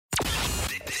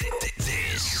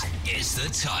This is the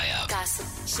tie-up. Gossip.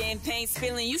 Champagne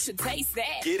spilling, you should taste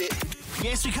that. Get it?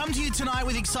 Yes, we come to you tonight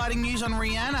with exciting news on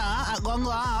Rhianna. At long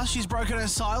last, she's broken her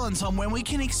silence on when we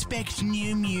can expect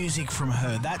new music from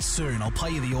her. That's soon. I'll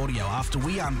play you the audio after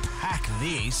we unpack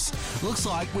this. Looks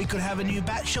like we could have a new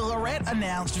Bachelorette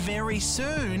announced very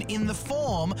soon in the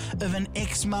form of an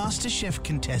ex-MasterChef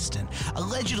contestant.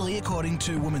 Allegedly, according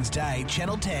to Woman's Day,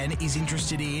 Channel 10 is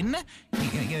interested in...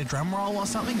 You gonna get a drum roll or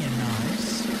something? Yeah,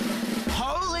 nice.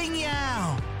 Holy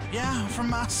Yow! Yeah, from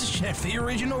MasterChef, the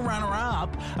original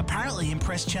runner-up, apparently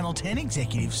impressed Channel 10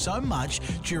 executives so much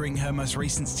during her most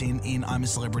recent stint in I'm a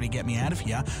Celebrity, Get Me Out of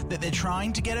Here, that they're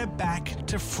trying to get her back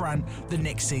to front the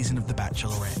next season of The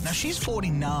Bachelorette. Now, she's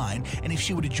 49, and if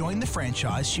she were to join the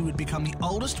franchise, she would become the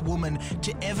oldest woman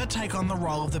to ever take on the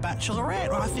role of The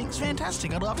Bachelorette. I think it's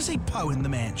fantastic. I'd love to see Poe in the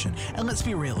mansion. And let's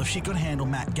be real, if she could handle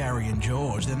Matt, Gary and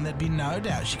George, then there'd be no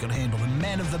doubt she could handle the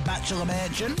men of the Bachelor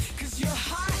mansion. 'Cause you're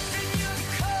hot and you're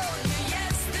cold, you're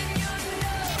yes then you're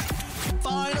no.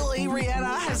 Finally,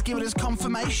 Rhianna has given us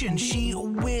confirmation she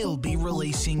will be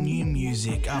releasing new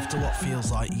music after what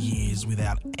feels like years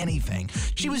without anything.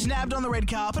 She was nabbed on the red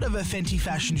carpet of a Fenty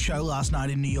fashion show last night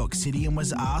in New York City and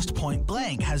was asked point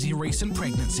blank, has your recent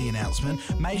pregnancy announcement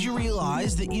made you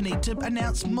realise that you need to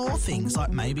announce more things,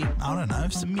 like maybe, I don't know,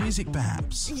 some music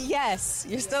perhaps? Yes,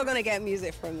 you're still going to get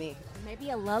music from me.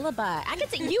 Maybe a lullaby. I could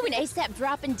see you and ASAP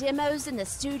dropping demos in the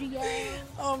studio.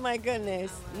 Oh my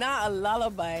goodness, not a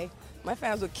lullaby. My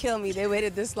fans would kill me. They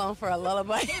waited this long for a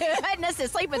lullaby. Goodness, to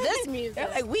sleep with this music. They're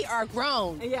like, we are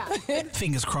grown. Yeah.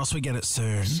 Fingers crossed we get it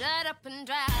soon. Shut up and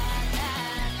drive.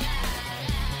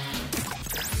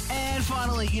 And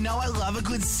finally, you know I love a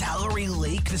good salary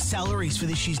leak. The salaries for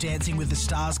this year's Dancing with the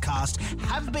Stars cast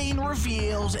have been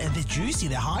revealed, and they're juicy.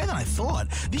 They're higher than I thought.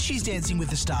 This year's Dancing with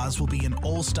the Stars will be an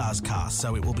all-stars cast,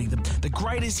 so it will be the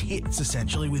greatest hits,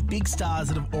 essentially, with big stars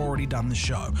that have already done the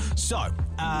show. So,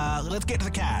 let's get to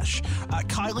the cash.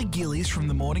 Kylie Gillies from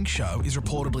The Morning Show is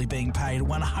reportedly being paid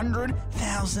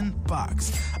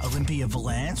 $100,000. Olympia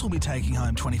Valance will be taking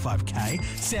home $25,000.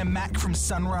 Sam Mack from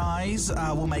Sunrise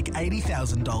will make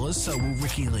 $80,000. So will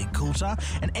Ricky Lee Coulter.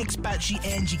 And ex-Batchie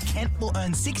Angie Kent will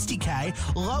earn $60,000.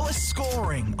 Lowest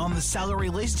scoring on the salary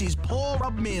list is poor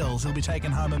Rob Mills. He'll be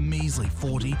taking home a measly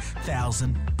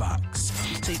 $40,000.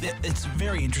 See, it's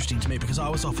very interesting to me because I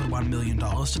was offered $1 million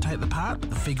to take the part, but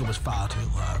the figure was far too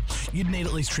low. You'd need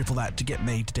at least triple that to get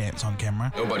me to dance on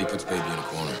camera. Nobody puts baby in a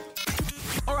corner.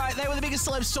 All right, they were the biggest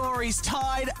celeb stories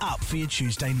tied up for your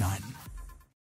Tuesday night.